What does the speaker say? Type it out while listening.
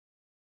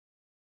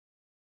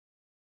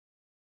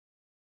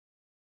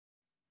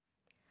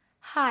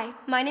Hi,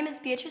 my name is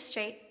Beatrice,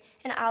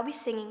 and I'll be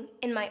singing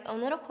In My Own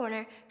Little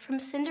Corner from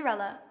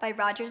Cinderella by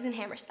Rodgers and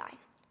Hammerstein.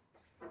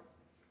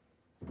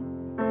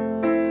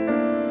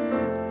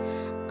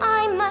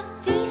 I'm a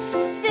thief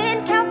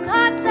in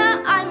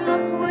Calcutta, I'm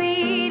a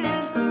queen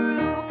in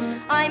Peru,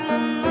 I'm a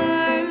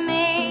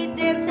mermaid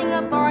dancing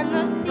upon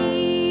the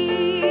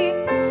sea.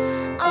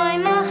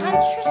 I'm a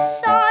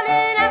huntress on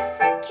an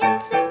African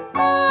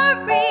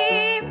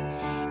safari.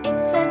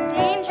 It's a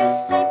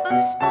dangerous type of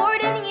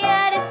sport and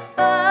yet it's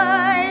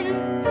fun.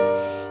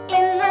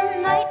 In the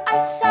night I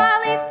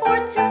sally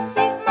forth to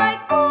seek my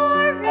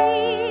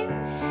quarry,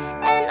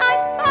 and I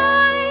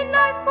find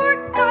I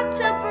forgot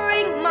to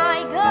bring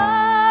my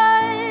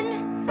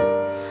gun.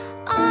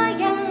 I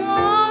am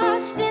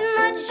lost in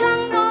the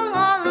jungle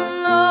all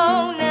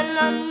alone and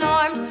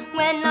unarmed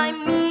when I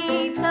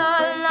meet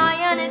a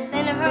lioness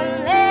in her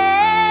lair.